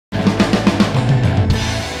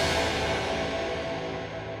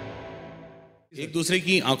एक दूसरे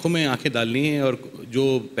की आंखों में आंखें डालनी है और जो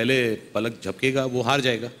पहले पलक झपकेगा वो हार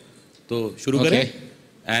जाएगा। तो शुरू करें।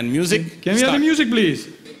 And music. Can we have the music please?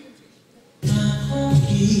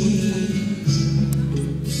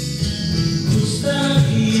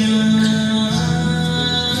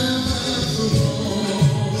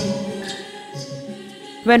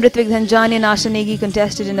 When Rithvik, Dhanjani and Asha Negi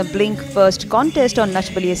contested in a Blink first contest on Nach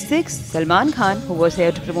Baliye 6, Salman Khan, who was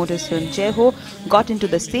here to promote his film Jai Ho, got into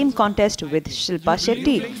the same contest with Shilpa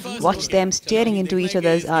Shetty. Watch them staring into each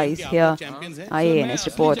other's eyes. Here, IANS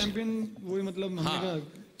report.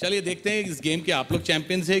 चलिए देखते हैं इस game के आप लोग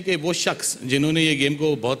champions है कि वो शख्स जिन्होंने ये गेम को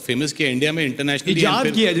बहुत फेमस किया इंडिया में,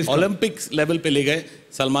 इंटरनेशनली ओलंपिक्स लेवल पे ले गए,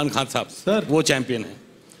 सलमान खान साहब वो चैंपियन है।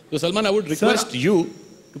 तो Salman, I would request you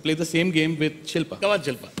to play the same game with Shilpa. Come on,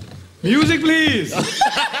 Shilpa. Music, please.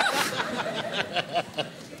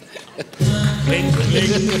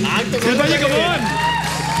 Shilpa ji, come on.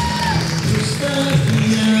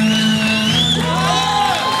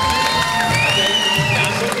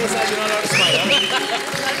 Smile.